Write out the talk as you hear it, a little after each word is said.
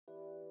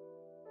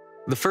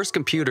The first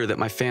computer that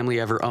my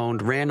family ever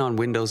owned ran on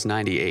Windows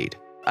 98.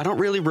 I don't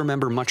really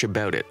remember much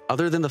about it,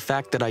 other than the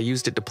fact that I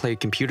used it to play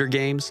computer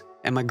games,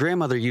 and my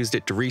grandmother used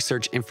it to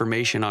research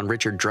information on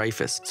Richard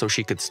Dreyfuss so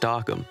she could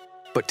stalk him.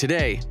 But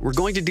today, we're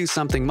going to do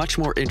something much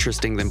more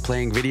interesting than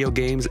playing video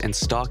games and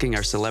stalking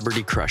our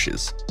celebrity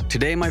crushes.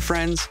 Today, my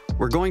friends,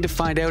 we're going to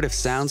find out if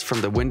sounds from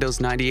the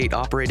Windows 98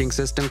 operating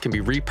system can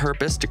be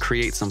repurposed to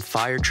create some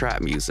fire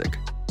trap music.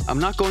 I'm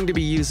not going to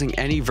be using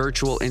any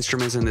virtual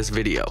instruments in this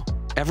video.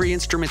 Every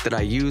instrument that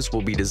I use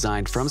will be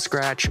designed from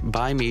scratch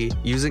by me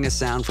using a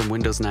sound from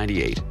Windows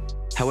 98.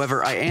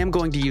 However, I am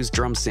going to use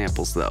drum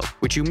samples though,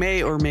 which you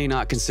may or may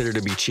not consider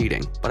to be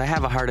cheating, but I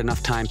have a hard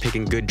enough time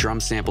picking good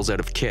drum samples out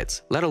of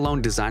kits, let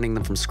alone designing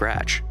them from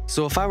scratch.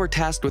 So if I were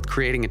tasked with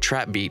creating a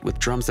trap beat with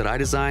drums that I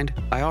designed,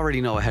 I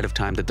already know ahead of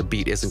time that the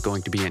beat isn't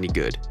going to be any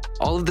good.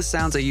 All of the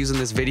sounds I use in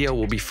this video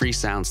will be free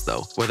sounds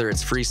though, whether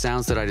it's free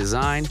sounds that I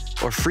designed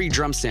or free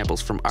drum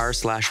samples from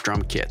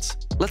r/drum kits.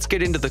 Let's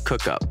get into the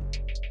cookup.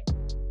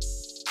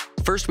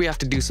 First, we have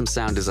to do some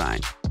sound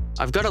design.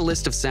 I've got a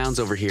list of sounds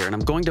over here, and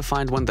I'm going to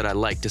find one that I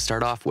like to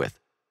start off with.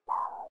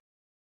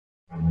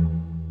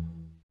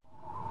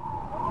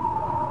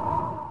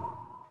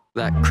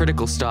 That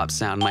critical stop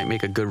sound might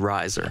make a good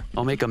riser.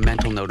 I'll make a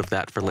mental note of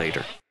that for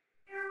later.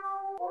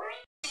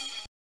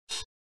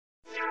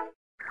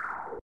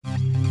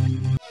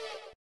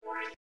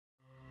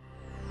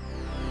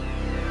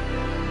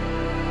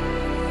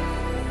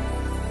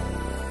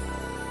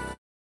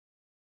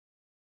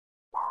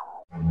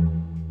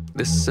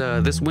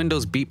 This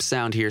Windows beep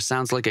sound here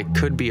sounds like it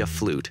could be a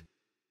flute.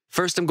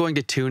 First, I'm going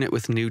to tune it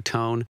with new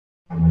tone,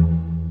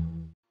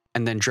 and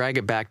then drag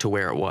it back to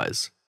where it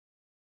was.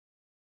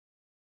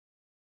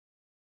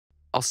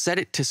 I'll set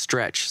it to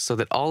stretch so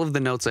that all of the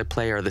notes I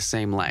play are the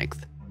same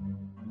length.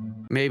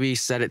 Maybe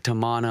set it to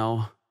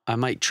mono. I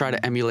might try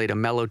to emulate a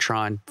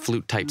mellotron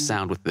flute type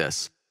sound with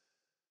this.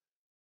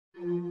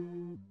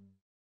 I'm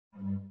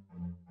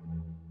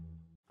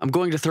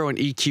going to throw an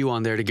EQ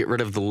on there to get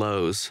rid of the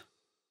lows.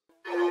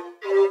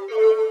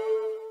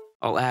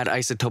 I'll add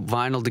isotope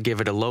vinyl to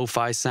give it a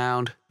lo-fi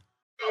sound.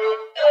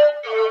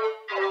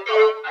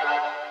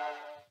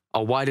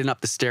 I'll widen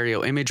up the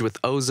stereo image with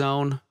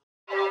ozone.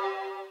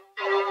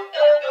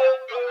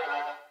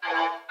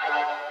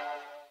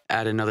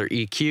 Add another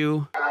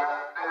EQ.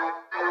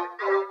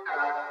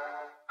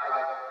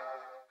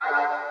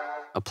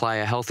 Apply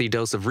a healthy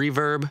dose of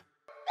reverb.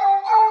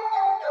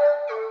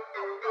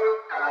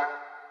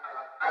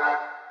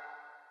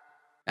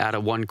 Add a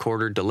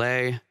 1/4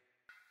 delay.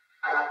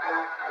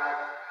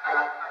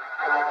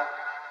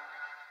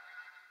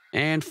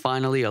 And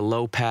finally, a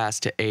low pass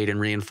to aid in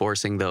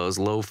reinforcing those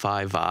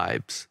lo-fi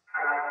vibes.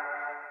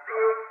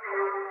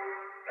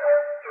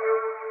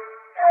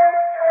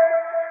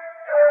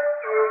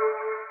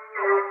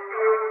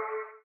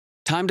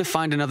 Time to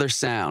find another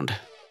sound.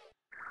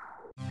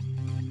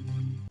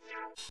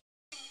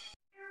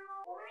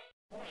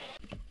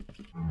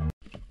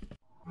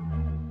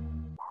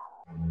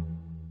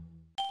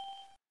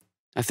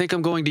 I think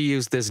I'm going to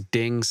use this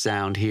ding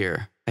sound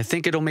here. I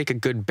think it'll make a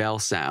good bell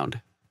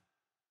sound.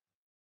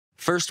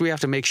 First, we have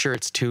to make sure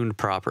it's tuned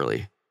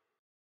properly.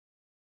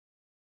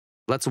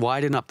 Let's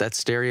widen up that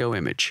stereo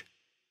image.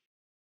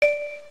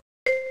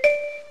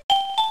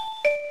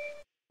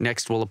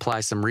 Next, we'll apply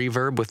some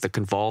reverb with the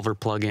Convolver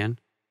plugin.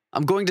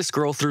 I'm going to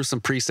scroll through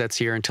some presets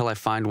here until I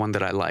find one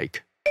that I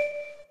like.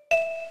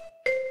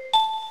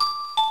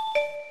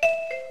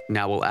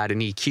 Now we'll add an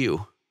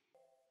EQ.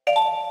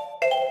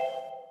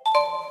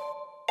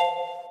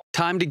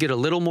 Time to get a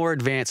little more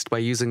advanced by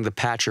using the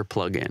Patcher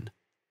plugin.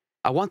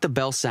 I want the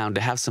bell sound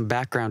to have some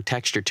background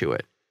texture to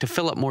it, to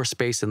fill up more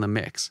space in the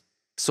mix.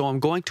 So I'm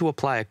going to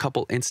apply a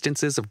couple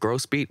instances of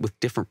gross beat with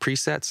different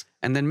presets,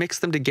 and then mix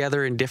them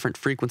together in different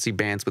frequency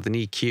bands with an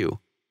EQ.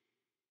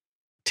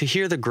 To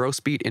hear the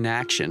gross beat in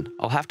action,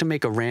 I'll have to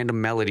make a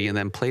random melody and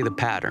then play the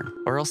pattern,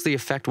 or else the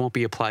effect won't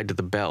be applied to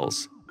the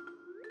bells.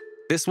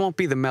 This won't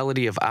be the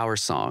melody of our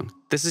song.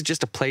 This is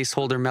just a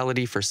placeholder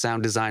melody for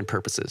sound design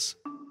purposes.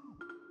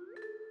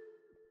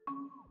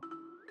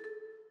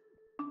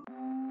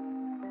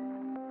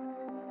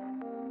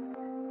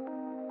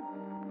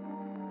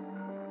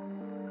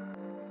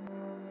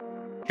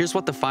 Here's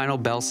what the final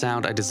bell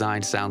sound I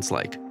designed sounds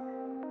like.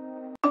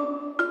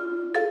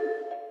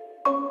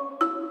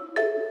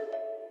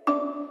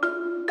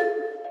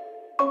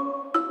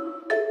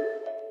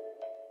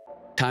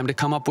 Time to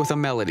come up with a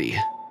melody.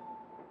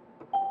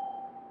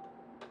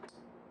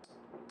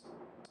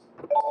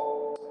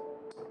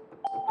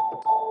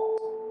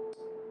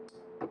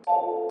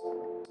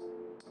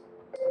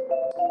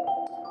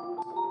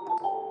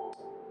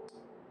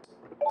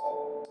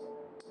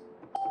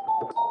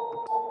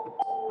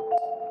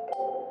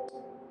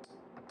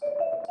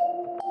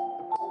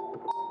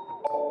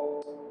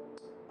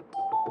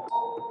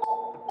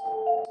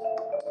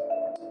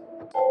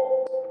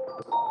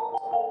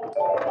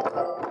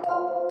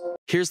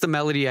 Here's the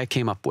melody I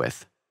came up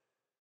with.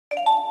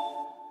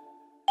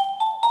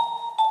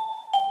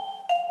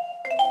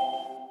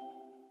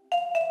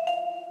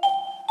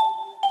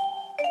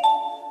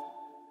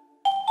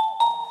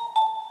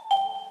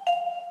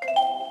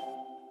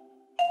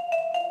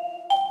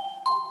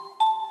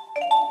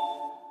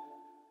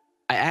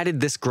 added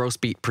this gross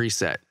beat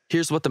preset.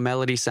 Here's what the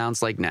melody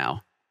sounds like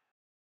now.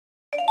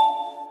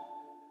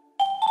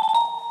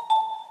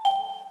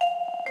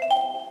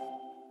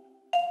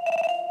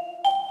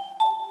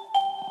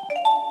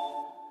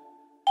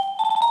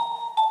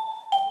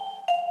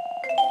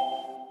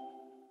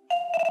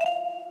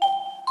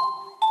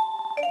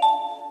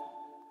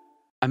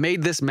 I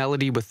made this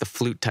melody with the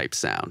flute type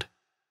sound.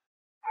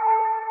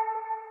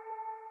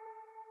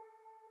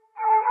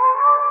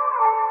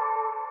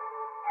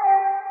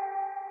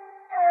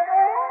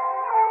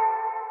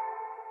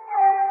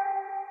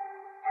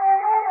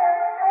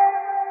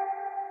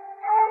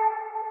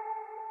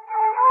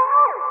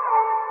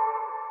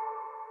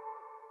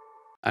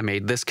 I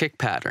made this kick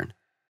pattern.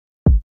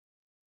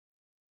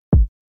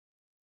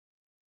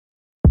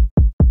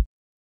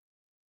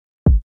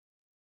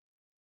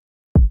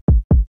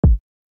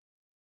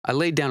 I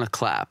laid down a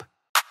clap.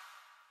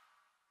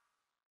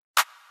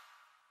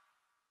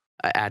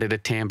 I added a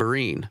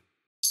tambourine.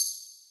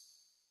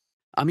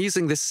 I'm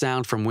using this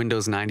sound from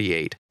Windows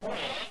 98.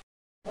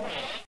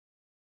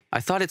 I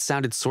thought it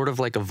sounded sort of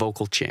like a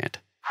vocal chant.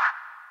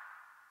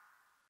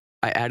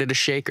 I added a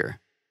shaker.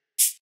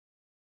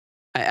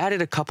 I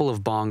added a couple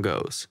of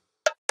bongos.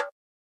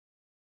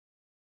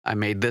 I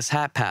made this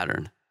hat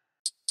pattern.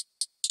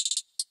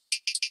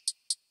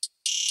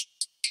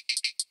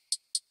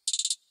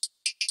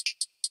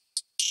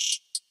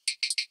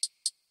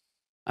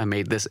 I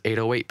made this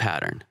 808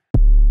 pattern.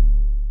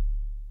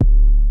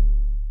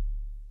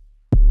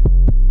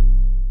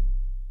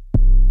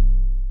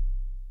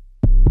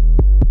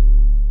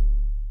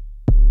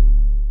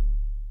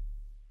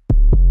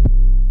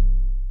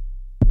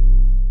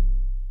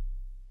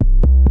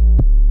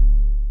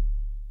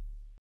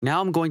 Now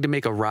I'm going to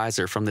make a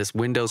riser from this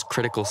Windows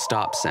critical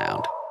stop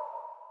sound.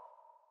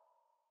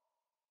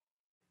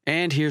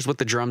 And here's what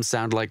the drums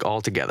sound like all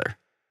together.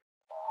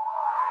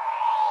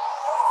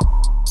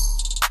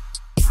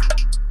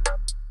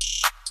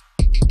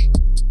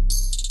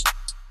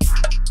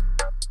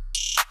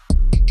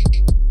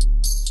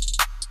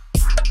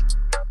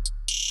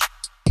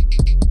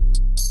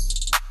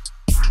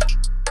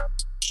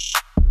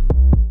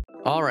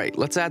 Alright,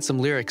 let's add some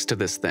lyrics to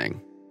this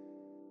thing.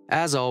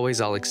 As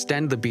always, I'll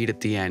extend the beat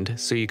at the end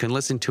so you can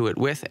listen to it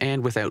with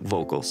and without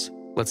vocals.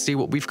 Let's see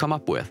what we've come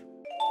up with.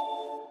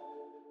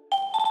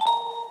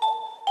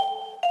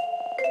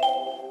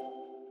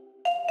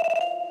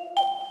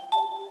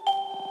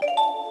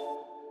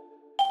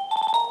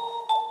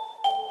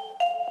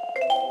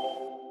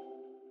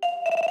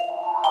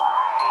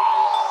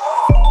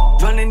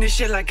 Running this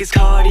shit like it's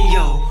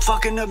cardio.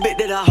 Fucking a bit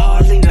that I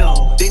hardly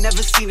know. They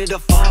never seen it how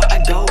far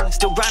I go.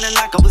 Still grinding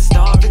like I was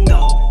starving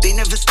though. They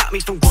never stopped me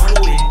from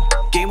growing.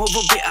 Game over,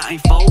 bit, I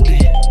ain't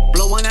folding.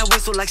 Blowing that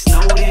whistle like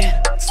Snowden.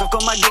 Suck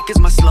on my dick is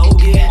my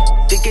slogan.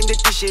 Thinking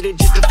that this shit is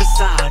just a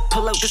facade.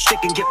 Pull out the stick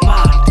and get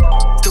mobbed.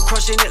 Still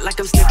crushing it like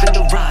I'm sniffing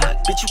the rod.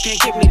 Bitch, you can't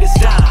get me to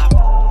stop.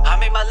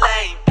 I'm in my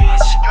lane,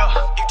 bitch.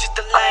 You just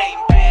a lame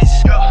bitch.